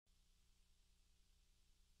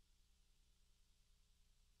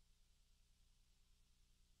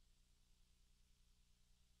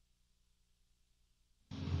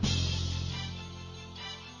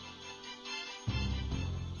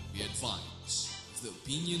We advise the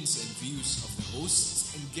opinions and views of the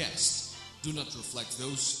hosts and guests do not reflect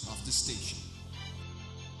those of the station.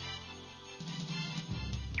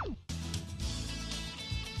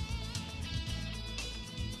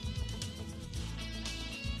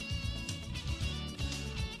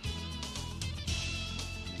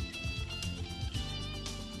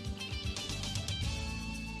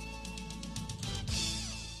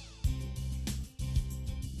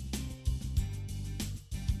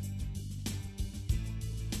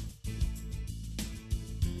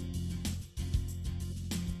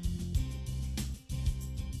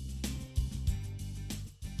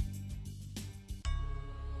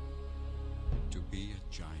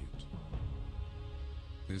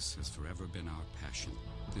 This has forever been our passion,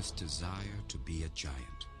 this desire to be a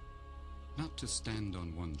giant. Not to stand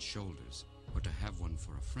on one's shoulders, or to have one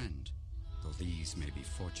for a friend, though these may be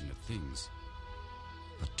fortunate things,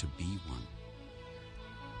 but to be one.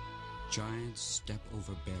 Giants step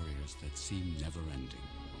over barriers that seem never-ending.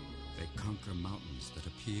 They conquer mountains that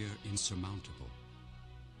appear insurmountable.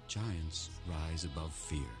 Giants rise above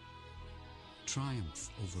fear, triumph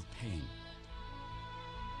over pain,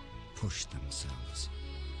 push themselves,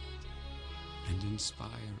 and inspire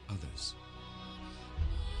others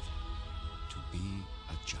to be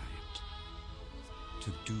a giant,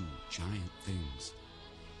 to do giant things,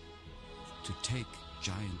 to take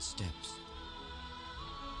giant steps,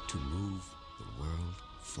 to move the world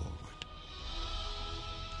forward.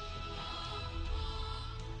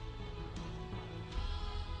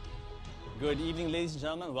 Good evening, ladies and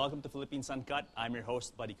gentlemen. Welcome to Philippines Uncut. I'm your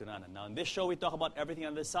host, Buddy Cunanan. Now, in this show, we talk about everything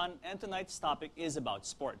under the sun, and tonight's topic is about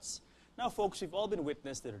sports. Now, folks, we've all been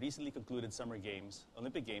witness to the recently concluded Summer Games,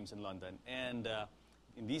 Olympic Games in London. And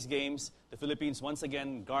in these games, the Philippines once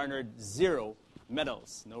again garnered 0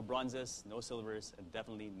 medals. No bronzes, no silvers, and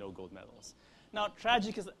definitely no gold medals. Now,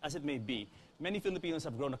 tragic as it may be, many Filipinos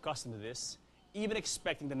have grown accustomed to this, even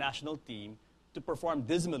expecting the national team to perform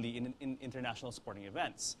dismally in international sporting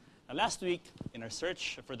events. Now, last week, in our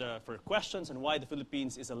search for questions on why the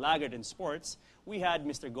Philippines is a laggard in sports, we had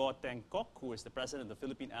Mr. Go Teng Kok, who is the president of the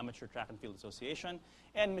Philippine Amateur Track and Field Association,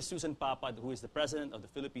 and Ms. Susan Papad, who is the president of the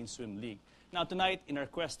Philippine Swim League. Now, tonight, in our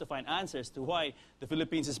quest to find answers to why the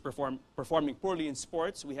Philippines is performing poorly in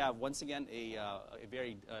sports, we have, once again, a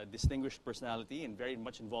very distinguished personality and very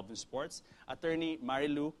much involved in sports, Attorney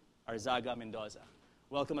Marilu Arzaga Mendoza.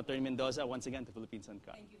 Welcome, Attorney Mendoza, once again to Philippines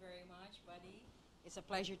Uncut. Thank you very much, buddy. It's a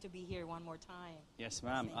pleasure to be here one more time. Yes,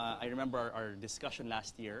 ma'am. I remember our discussion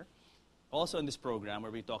last year, also in this program,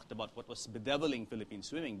 where we talked about what was bedeviling Philippine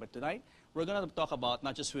swimming. But tonight, we're going to talk about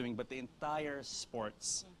not just swimming, but the entire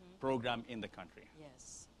sports program in the country.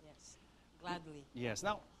 Yes, yes. Gladly. Yes.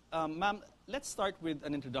 Now, ma'am, let's start with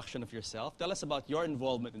an introduction of yourself. Tell us about your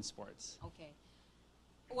involvement in sports. Okay.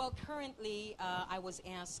 Well, currently, I was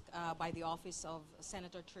asked by the office of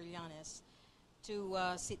Senator Trillanes to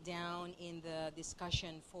sit down in the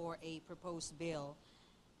discussion for a proposed bill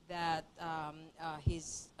that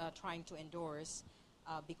he's trying to endorse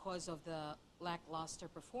because of the lackluster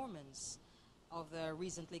performance of the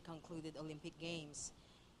recently concluded Olympic Games.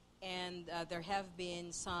 And there have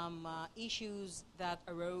been some issues that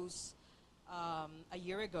arose a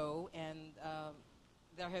year ago, and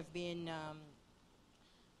there have been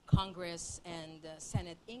Congress and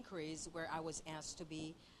Senate inquiries where I was asked to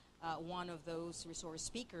be one of those resource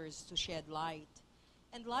speakers to shed light.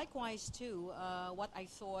 And likewise, too, what I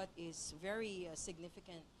thought is very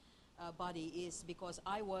significant, Buddy, is because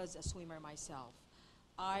I was a swimmer myself.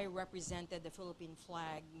 I represented the Philippine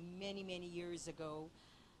flag many, many years ago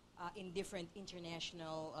in different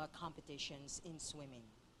international competitions in swimming.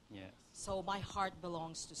 Yes. So my heart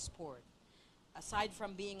belongs to sport. Aside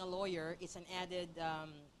from being a lawyer, it's an added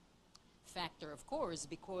factor, of course,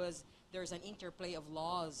 because there's an interplay of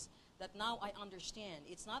laws that now I understand.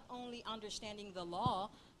 It's not only understanding the law,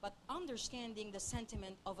 but understanding the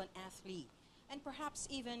sentiment of an athlete, and perhaps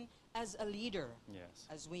even as a leader, Yes.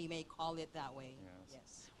 as we may call it that way.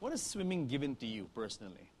 Yes. What has swimming given to you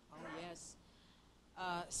personally? Oh, yes.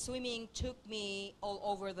 Swimming took me all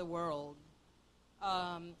over the world.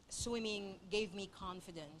 Swimming gave me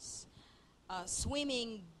confidence.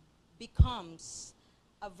 Swimming becomes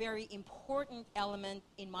a very important element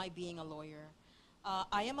in my being a lawyer.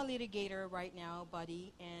 I am a litigator right now,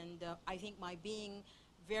 Buddy, and I think my being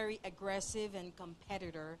very aggressive and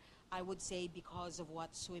competitor, I would say, because of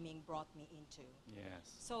what swimming brought me into.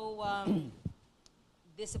 Yes. So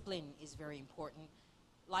discipline is very important.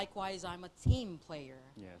 Likewise, I'm a team player.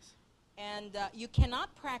 Yes. And you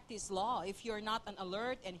cannot practice law if you're not an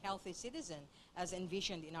alert and healthy citizen, as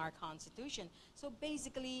envisioned in our Constitution. So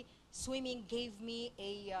basically, swimming gave me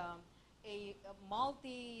a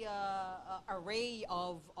multi array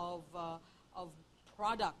of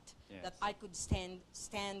product that I could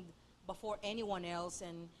stand before anyone else,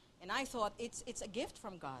 and I thought it's a gift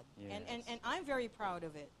from God, and I'm very proud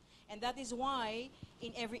of it. And that is why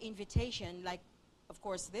in every invitation, like of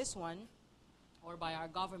course this one, or by our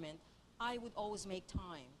government, I would always make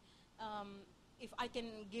time. If I can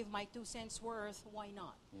give my 2 cents worth, why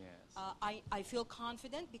not? Yes. I feel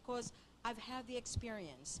confident because I've had the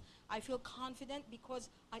experience. I feel confident because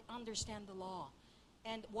I understand the law.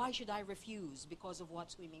 And why should I refuse because of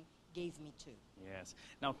what swimming gave me to? Yes.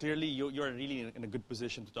 Now, clearly, you're really in a good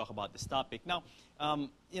position to talk about this topic. Now,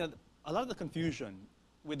 you know, a lot of the confusion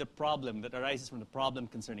with the problem that arises from the problem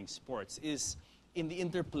concerning sports is in the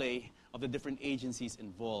interplay of the different agencies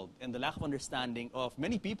involved and the lack of understanding of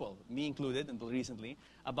many people, me included until recently,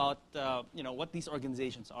 about you know, what these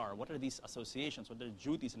organizations are, what are these associations, what are their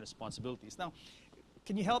duties and responsibilities. Now,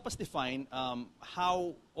 can you help us define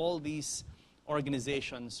how all these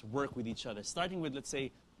organizations work with each other, starting with, let's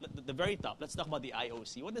say, the very top. Let's talk about the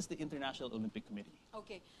IOC. What is the International Olympic Committee?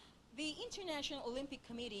 Okay. The International Olympic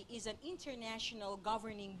Committee is an international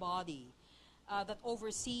governing body that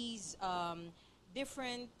oversees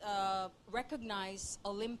different recognized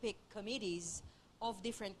Olympic committees of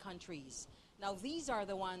different countries. Now, these are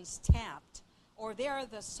the ones tapped, or they are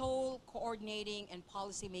the sole coordinating and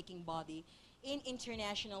policy-making body in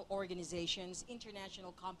international organizations,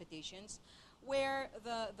 international competitions, where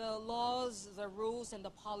the laws, the rules, and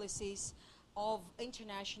the policies of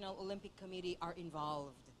International Olympic Committee are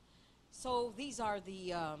involved. So these are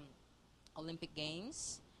the Olympic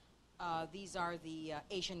Games, these are the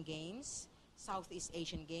Asian Games, Southeast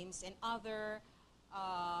Asian Games, and other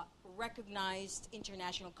recognized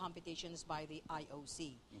international competitions by the IOC.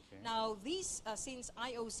 Okay. Now, these, since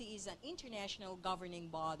IOC is an international governing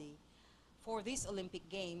body for these Olympic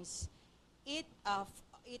Games, it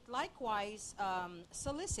likewise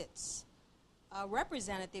solicits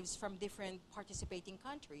representatives from different participating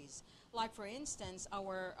countries. Like, for instance,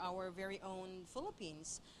 our very own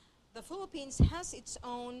Philippines. The Philippines has its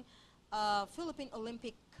own Philippine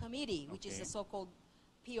Olympic Committee, which is the so-called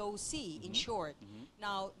POC in short.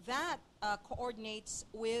 Now, that coordinates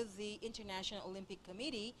with the International Olympic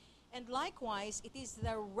Committee, and likewise, it is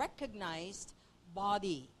the recognized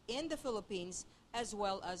body in the Philippines as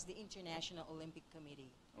well as the International Olympic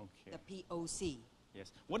Committee, the POC.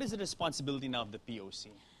 Yes. What is the responsibility now of the POC?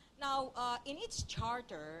 Now, in its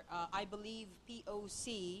charter, I believe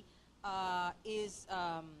POC is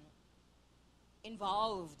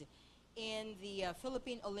involved in the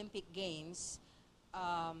Philippine Olympic Games.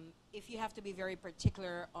 If you have to be very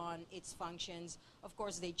particular on its functions, of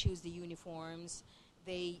course, they choose the uniforms.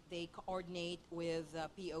 They coordinate with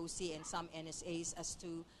POC and some NSAs as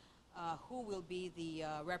to who will be the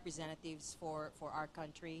representatives for our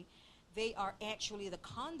country. They are actually the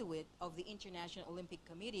conduit of the International Olympic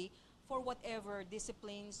Committee for whatever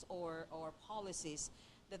disciplines or policies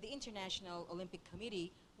that the International Olympic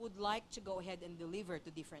Committee would like to go ahead and deliver to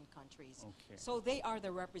different countries. Okay. So they are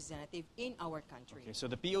the representative in our country. Okay, so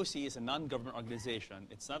the POC is a non-government organization.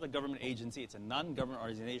 It's not a government agency. It's a non-government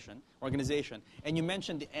organization. And you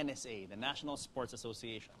mentioned the NSA, the National Sports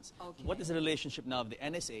Associations. Okay. What is the relationship now of the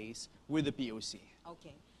NSAs with the POC?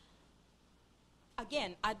 Okay.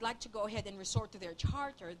 Again, I'd like to go ahead and resort to their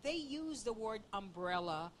charter. They use the word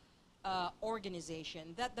umbrella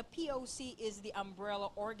organization, that the POC is the umbrella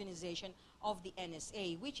organization of the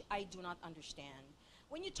NSA, which I do not understand.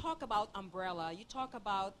 When you talk about umbrella, you talk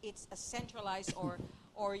about it's a centralized or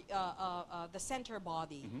the center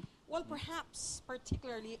body. Well, perhaps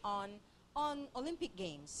particularly on Olympic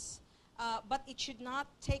Games, but it should not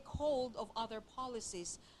take hold of other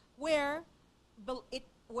policies where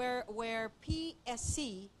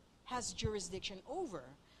PSC has jurisdiction over.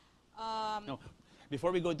 No.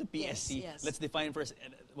 Before we go to PSC, yes. let's define first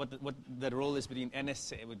what the role is between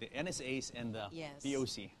NSA, with the NSAs and the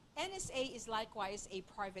POC. NSA is likewise a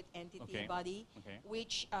private entity body,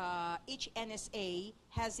 which each NSA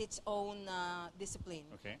has its own discipline,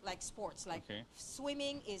 like sports. Like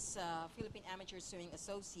swimming is Philippine Amateur Swimming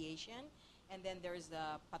Association, and then there's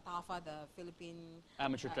the PATAFA, the Philippine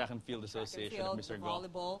Amateur Track and Field Association of Mr.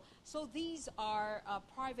 Volleyball. So these are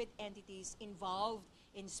private entities involved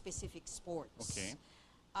in specific sports,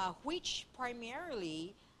 which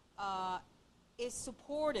primarily is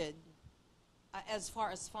supported as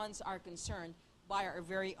far as funds are concerned by our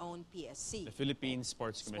very own PSC. The Philippine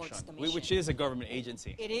Sports Commission, which is a government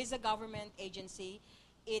agency. It is a government agency,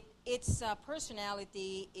 its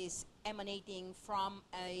personality is emanating from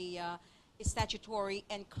a statutory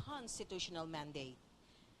and constitutional mandate.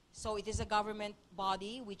 So it is a government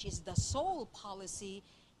body which is the sole policy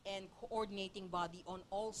and coordinating body on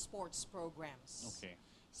all sports programs. Okay.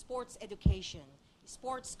 Sports education,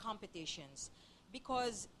 sports competitions,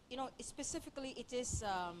 because specifically it is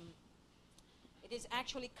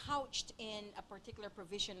actually couched in a particular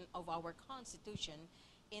provision of our Constitution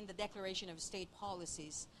in the Declaration of State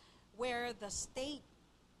Policies, where the state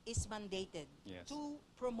is mandated Yes. to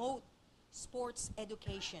promote sports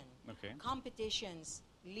education, Okay. competitions,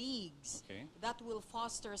 leagues Okay. that will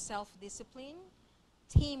foster self-discipline,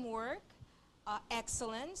 teamwork,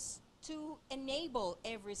 excellence, to enable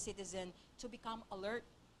every citizen to become alert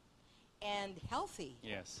and healthy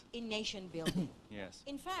Yes. in nation building. Yes.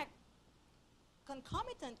 In fact,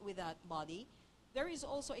 concomitant with that body, there is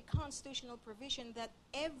also a constitutional provision that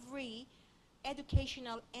every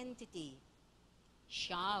educational entity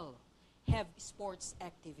shall have sports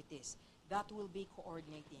activities that will be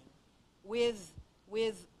coordinating with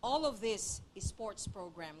all of these sports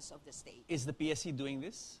programs of the state. Is the PSC doing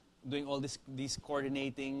this? Doing all these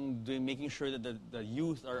coordinating, making sure that the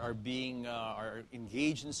youth are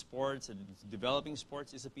engaged in sports and developing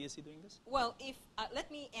sports? Is the PSC doing this? Well, if let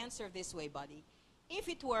me answer this way, buddy. If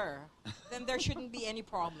it were, then there shouldn't be any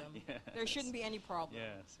problem. Yes. There shouldn't be any problem.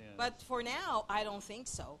 Yes, yes. But for now, I don't think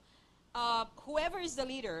so. Whoever is the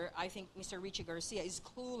leader, I think Mr. Richie Garcia is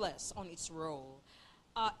clueless on its role.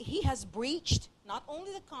 He has breached not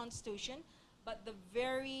only the Constitution, but the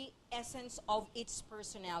very essence of its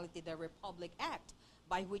personality, the Republic Act,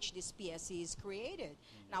 by which this PSC is created.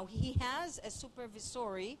 Now, he has a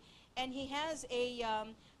supervisory and he has a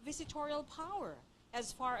visitorial power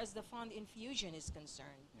as far as the fund infusion is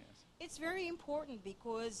concerned. Yes. It's very important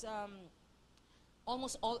because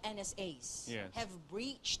almost all NSAs Yes. have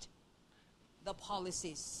breached the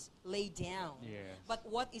policies laid down. Yes. But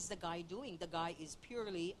what is the guy doing? The guy is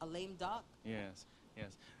purely a lame duck. Yes,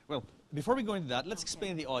 yes. Well, before we go into that, let's Okay.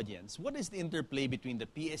 explain to the audience, what is the interplay between the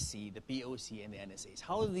PSC, the POC, and the NSAs?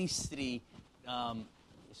 How do these three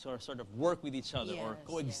sort of work with each other or Yes,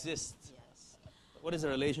 coexist? Yes. What is the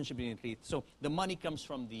relationship between the three? So the money comes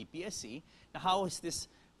from the PSC. Now, how is this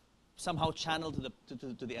somehow channeled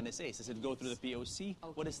to the NSAs? Does it go through the POC?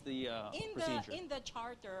 Okay. What is the In procedure? the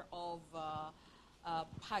charter of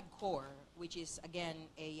PAGCOR, which is again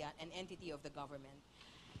an entity of the government,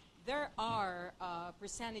 there are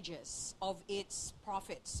percentages of its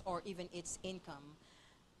profits or even its income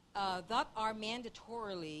that are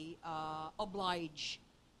mandatorily obliged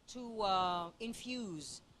to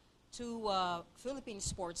infuse to Philippine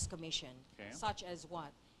Sports Commission, Okay. such as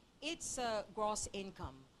what? Its gross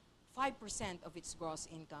income, 5% of its gross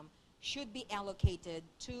income should be allocated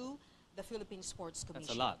to the Philippine Sports Commission.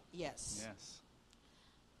 That's a lot. Yes. Yes.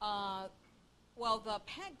 Well, the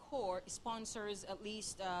PAGCOR sponsors at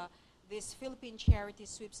least this Philippine Charity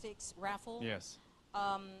Sweepstakes raffle. Yes.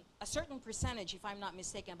 A certain percentage, if I'm not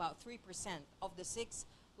mistaken, about 3% of the 6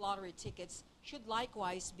 lottery tickets should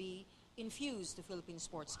likewise be infused to Philippine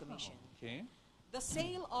Sports Commission. Okay. The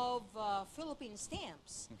sale of Philippine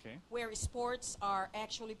stamps, Okay. where sports are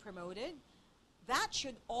actually promoted, that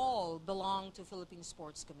should all belong to Philippine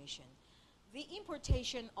Sports Commission. The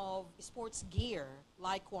importation of sports gear,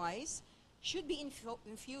 likewise, should be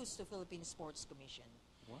infused to Philippine Sports Commission.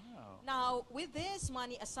 Wow. Now, with this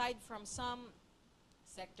money, aside from some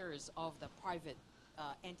sectors of the private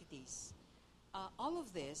entities, all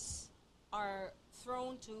of this are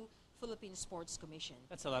thrown to Philippine Sports Commission.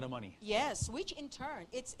 That's a lot of money. Yes, which in turn,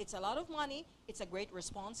 it's a lot of money, it's a great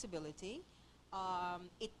responsibility.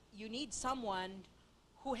 You need someone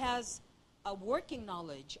who has a working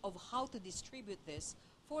knowledge of how to distribute this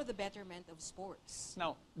for the betterment of sports.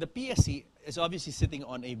 Now, the PSC is obviously sitting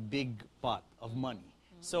on a big pot of money.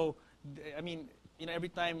 So, I mean, every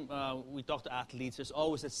time we talk to athletes, there's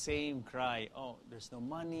always the same cry, oh, there's no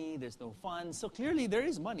money, there's no funds. So clearly there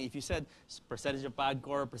is money. If you said percentage of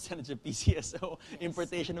PAGCOR, percentage of PCSO, Yes.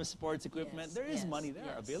 importation of sports equipment, Yes, there is yes, money there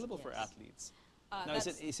yes, available for yes. athletes. Now, is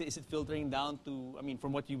That's- it filtering down to, I mean,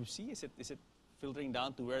 from what you see, is it filtering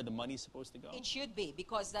down to where the money is supposed to go? It should be,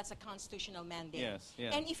 because that's a constitutional mandate. Yes,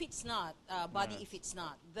 yes. And if it's not, buddy, Yes. if it's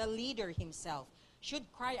not, the leader himself should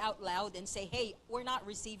cry out loud and say, hey, we're not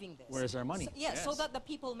receiving this. Where's our money? So, yes, so Yes. that the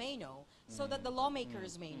people may know, so that the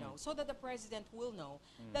lawmakers may know, so that the president will know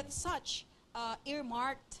that such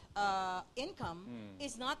earmarked income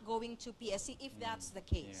is not going to PSC if that's the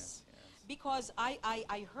case. Yes, yes. Because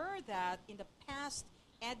I heard that in the past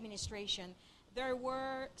administration, there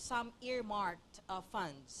were some earmarked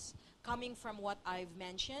funds coming from what I've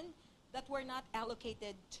mentioned, that were not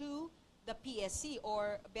allocated to the PSC,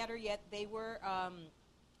 or better yet, they were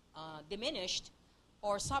diminished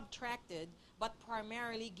or subtracted, but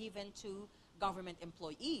primarily given to government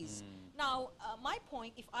employees. Now, my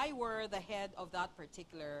point, if I were the head of that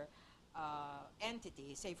particular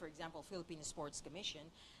entity, say for example, Philippine Sports Commission,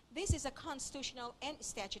 this is a constitutional and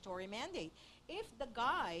statutory mandate. If the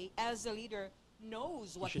guy, as a leader,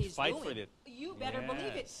 knows what he's fight doing, for it. you better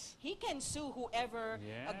believe it. He can sue whoever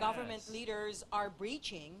government leaders are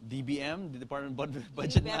breaching. DBM, the Department of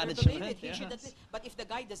Budget You better Management. believe it. He should but if the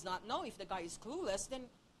guy does not know, if the guy is clueless, then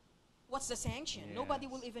what's the sanction? Nobody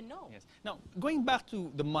will even know. Yes. Now, going back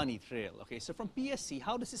to the money trail, okay, so from PSC,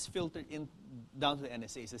 how does this filter in down to the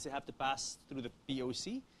NSAs? Does it have to pass through the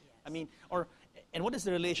POC? Yes. I mean, and what is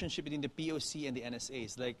the relationship between the POC and the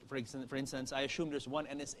NSAs? Like, for instance, I assume there's one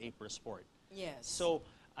NSA per sport. Yes. So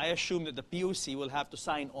I assume that the POC will have to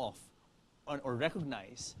sign off on, or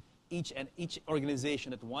recognize each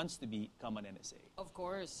organization that wants to become an NSA. Of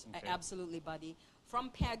course, Okay. absolutely, buddy. From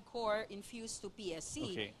PAGCOR infused to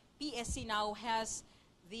PSC, Okay. PSC now has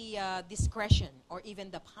the discretion or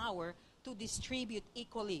even the power to distribute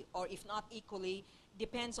equally, or if not equally,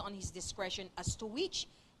 depends on his discretion as to which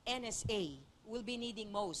NSA will be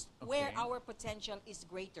needing most, where Okay. our potential is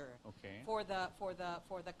greater Okay. for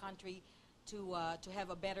the country to have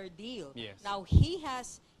a better deal. Yes. Now he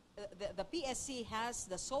has the PSC has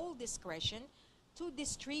the sole discretion to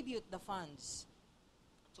distribute the funds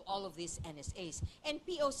to all of these NSAs, and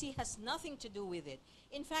POC has nothing to do with it.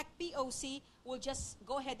 In fact, POC will just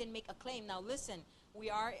go ahead and make a claim. Now listen, we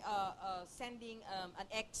are sending an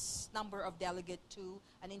X number of delegate to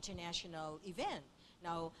an international event.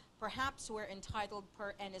 Now, perhaps we're entitled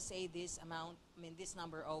per NSA this amount, this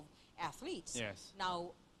number of athletes. Yes.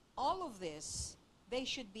 Now, all of this, they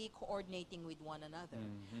should be coordinating with one another.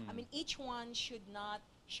 I mean, each one should not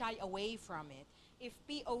shy away from it. If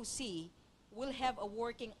POC will have a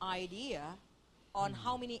working idea on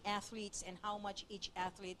how many athletes and how much each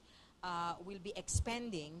athlete will be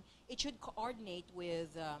expending, it should coordinate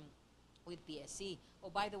with PSC. Oh,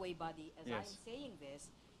 by the way, buddy, as Yes. I'm saying this,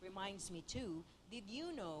 reminds me too, did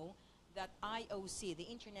you know that IOC, the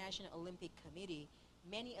International Olympic Committee,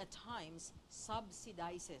 many a times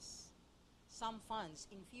subsidizes some funds,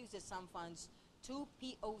 infuses some funds to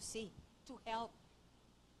POC to help.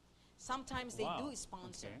 Sometimes they Wow. do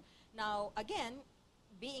sponsor. Okay. Now, again,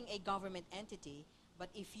 being a government entity, but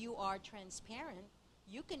if you are transparent,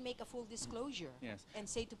 you can make a full disclosure Yes. and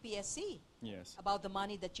say to PSC Yes. about the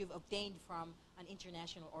money that you've obtained from an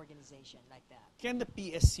international organization like that. Can the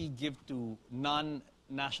PSC give to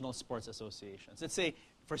non-national sports associations? Let's say,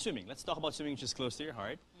 for swimming, let's talk about swimming, which is close to your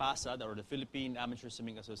heart. PASA, or the Philippine Amateur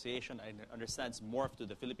Swimming Association, I understand it's morphed to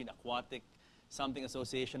the Philippine Aquatic Something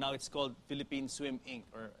Association. Now it's called Philippine Swim Inc.,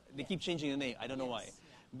 or they keep changing the name. I don't know why. Yes,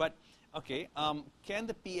 yeah. But, okay, can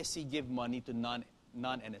the PSC give money to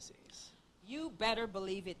non-NSAs? You better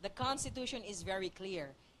believe it. The Constitution is very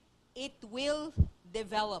clear. It will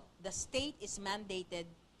develop. The state is mandated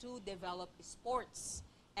to develop sports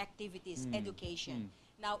activities, education.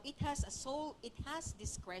 Now, it has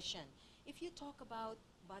discretion. If you talk about,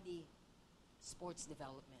 buddy, sports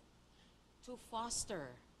development, to foster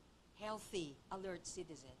healthy, alert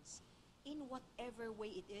citizens, in whatever way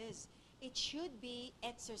it is, it should be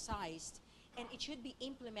exercised and it should be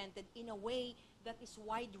implemented in a way that is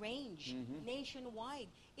wide range, nationwide.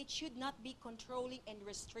 It should not be controlling and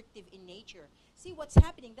restrictive in nature. See what's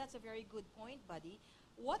happening? That's a very good point, buddy.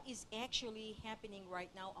 What is actually happening right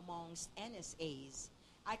now amongst NSAs?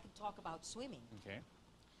 I could talk about swimming. Okay.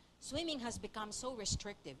 Swimming has become so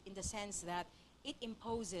restrictive in the sense that it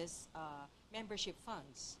imposes membership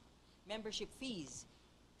funds, membership fees,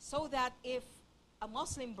 so that if a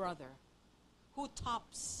Muslim brother who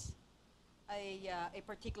tops a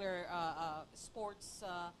particular sports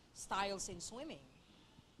styles in swimming,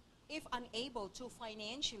 if unable to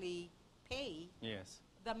financially pay Yes.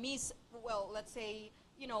 let's say,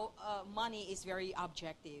 money is very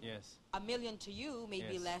objective. Yes. $1 million to you may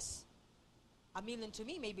be Yes. less. $1 million to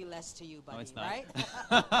me may be less to you, buddy, it's not.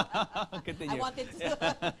 right? Continue. I wanted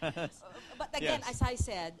to. But again, Yes. as I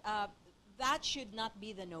said, that should not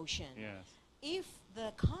be the notion. Yes. If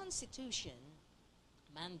the Constitution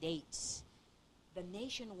mandates the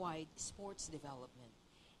nationwide sports development,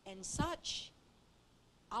 and such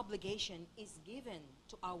obligation is given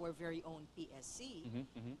to our very own PSC,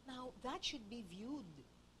 now that should be viewed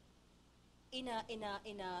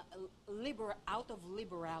out of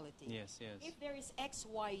liberality. Yes, yes. If there is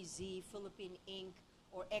XYZ Philippine Inc.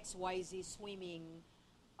 or XYZ Swimming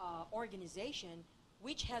organization,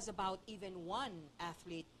 which has about even one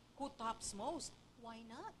athlete who tops most, why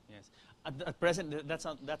not? Yes. At present, that's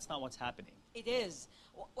not what's happening. It is.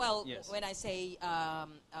 Well, Yes. when I say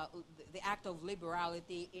the act of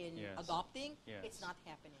liberality in Yes. adopting, Yes. it's not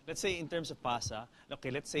happening. Let's say in terms of PASA,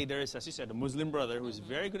 okay, let's say there is, as you said, a Muslim brother who's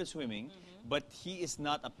very good at swimming, but he is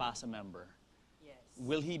not a PASA member. Yes.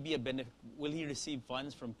 Will he be Will he receive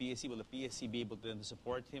funds from PSC? Will the PSC be able to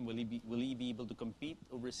support him? Will he be able to compete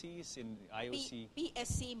overseas in IOC?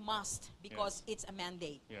 PSC must, because it's a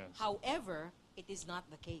mandate. Yes. However, it is not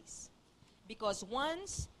the case. Because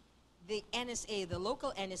once the NSA, the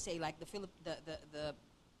local NSA, like the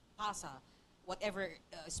PASA, whatever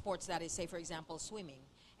sports that is, say for example swimming,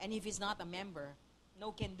 and if he's not a member,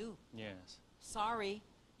 no can do. Yes. Sorry,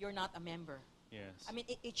 you're not a member. Yes. I mean,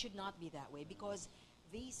 it should not be that way, because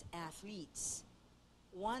these athletes,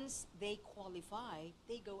 once they qualify,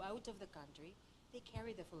 they go out of the country, they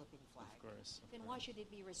carry the Philippine flag. Of course. Then why should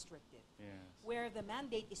it be restricted? Yes. Where the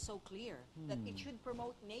mandate is so clear that it should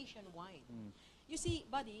promote nationwide. You see,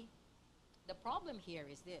 buddy, the problem here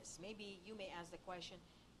is this. Maybe you may ask the question,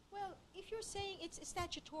 well, if you're saying it's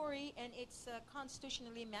statutory and it's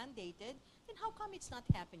constitutionally mandated, then how come it's not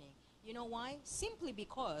happening? You know why? Simply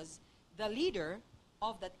because the leader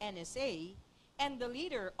of that NSA and the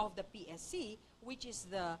leader of the PSC, which is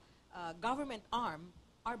the government arm,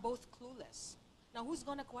 are both clueless. Now, who's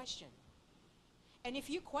going to question? And if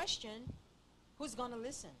you question, who's going to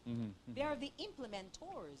listen? They are the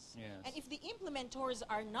implementors. Yes. And if the implementors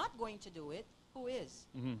are not going to do it, who is?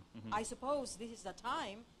 I suppose this is the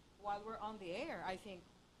time, while we're on the air, I think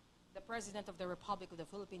the President of the Republic of the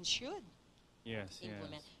Philippines should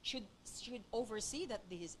implement, should oversee that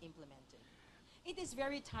this is implemented. It is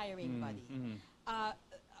very tiring, buddy.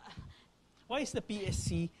 Why does the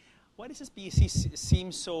PSC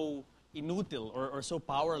seem so inutile or so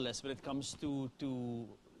powerless when it comes to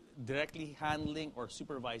directly handling or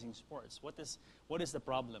supervising sports? What is the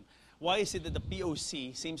problem? Why is it that the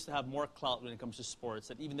POC seems to have more clout when it comes to sports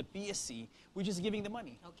than even the PSC, which is giving the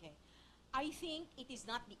money? Okay. I think it is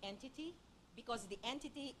not the entity, because the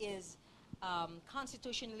entity is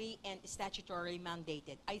constitutionally and statutorily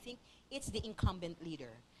mandated. I think it's the incumbent leader.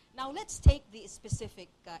 Now let's take the specific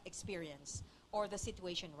experience or the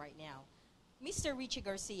situation right now. Mr. Richie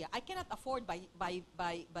Garcia, I cannot afford by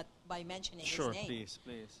mentioning his name. Sure, please.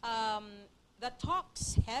 The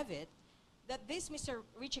talks have it that this Mr.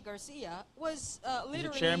 Richie Garcia was literally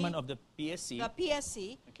the chairman of the PSC. The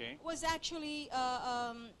PSC Okay. was actually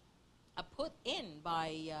put in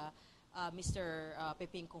by Mr.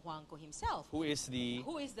 Pepin Cojuangco himself, Who is the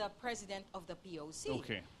president of the POC.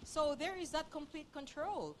 Okay. So there is that complete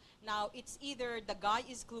control. Now, it's either the guy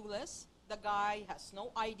is clueless, the guy has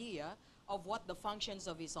no idea of what the functions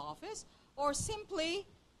of his office, or simply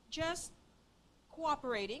just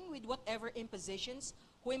cooperating with whatever impositions,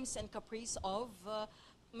 whims, and caprice of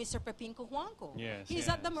Mr. Pepin Cojuangco. Yes, He's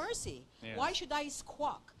at the mercy. Yes. Why should I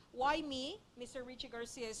squawk? Why me, Mr. Richie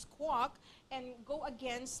Garcia, squawk and go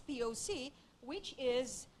against POC, which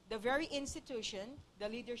is the very institution, the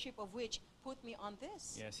leadership of which put me on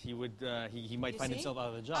this? Yes, he would. He might You find see? himself out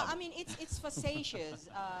of the job. I mean, it's facetious,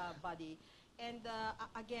 buddy. And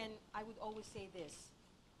again, I would always say this.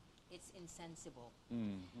 It's insensible.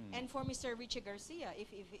 And for Mr. Richie Garcia, if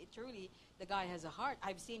truly the guy has a heart,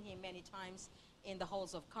 I've seen him many times in the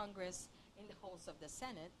halls of Congress, in the halls of the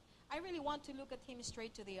Senate. I really want to look at him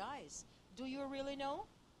straight to the eyes. Do you really know?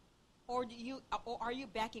 Or are you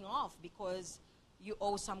backing off because you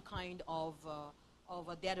owe some kind of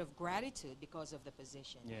a debt of gratitude because of the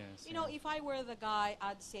position? Yes, You know, if I were the guy,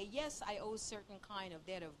 I'd say, yes, I owe certain kind of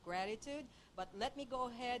debt of gratitude, but let me go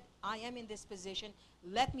ahead. I am in this position.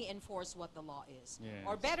 Let me enforce what the law is. Yes.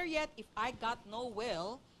 Or better yet, if I got no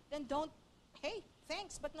will, then don't, hey,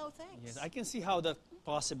 thanks, but no thanks. Yes, I can see how the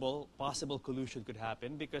possible collusion could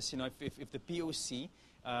happen, because if the POC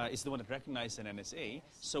is the one that recognized an NSA,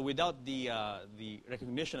 so without the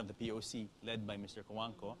recognition of the POC led by Mr.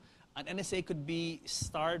 Cojuangco, an NSA could be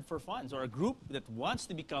starved for funds, or a group that wants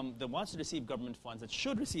to receive government funds, that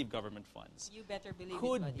should receive government funds, You better believe it,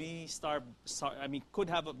 could buddy. be starved. Could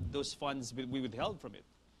have those funds be withheld from it.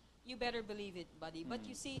 You better believe it, buddy. But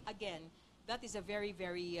you see, again, that is a very,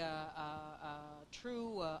 very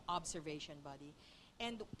true observation, buddy.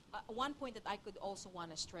 And one point that I could also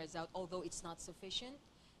want to stress out, although it's not sufficient,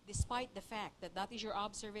 despite the fact that that is your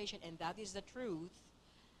observation and that is the truth,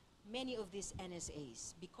 many of these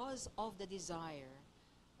NSAs, because of the desire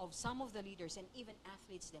of some of the leaders and even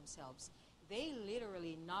athletes themselves, they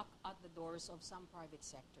literally knock at the doors of some private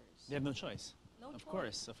sectors. They have no choice. No Of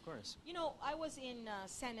choice. course. You know, I was in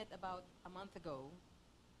Senate about a month ago.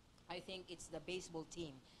 I think it's the baseball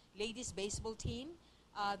team, ladies baseball team.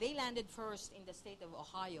 They landed first in the state of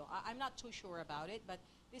Ohio. I'm not too sure about it, but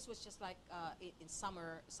this was just like in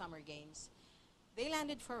summer games. They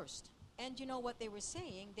landed first. And you know what they were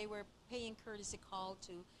saying? They were paying courtesy call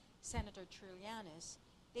to Senator Trillanes.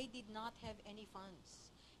 They did not have any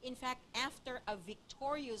funds. In fact, after a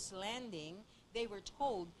victorious landing, they were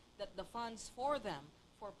told that the funds for them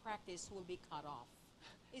for practice will be cut off.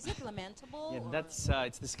 Is it lamentable? Yeah, that's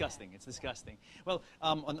it's disgusting. It's disgusting. Well,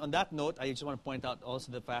 on that note, I just want to point out also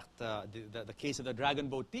the fact the case of the Dragon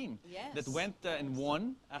Boat team that went and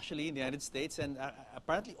won actually in the United States, and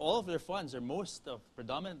apparently all of their funds, or most of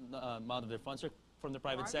predominant amount of their funds, are from the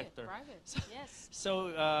private sector. So, yes. So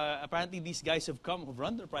apparently these guys who've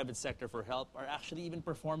run the private sector for help are actually even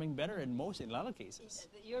performing better in a lot of cases.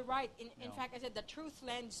 You're right. In fact, I said the truth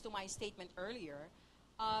lends to my statement earlier.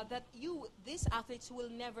 That these athletes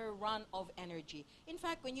will never run of energy. In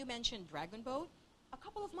fact, when you mentioned Dragon Boat, a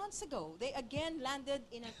couple of months ago, they again landed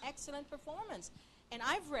in an excellent performance. And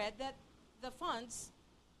I've read that the funds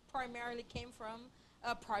primarily came from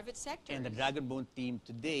private sector. And the Dragon Boat team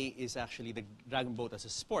today is actually, the Dragon Boat as a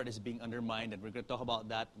sport is being undermined, and we're going to talk about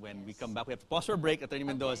that when we come back. We have to pause for a break, Attorney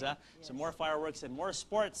Mendoza. Yes. So more fireworks and more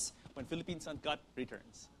sports when Philippines Uncut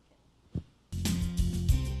returns.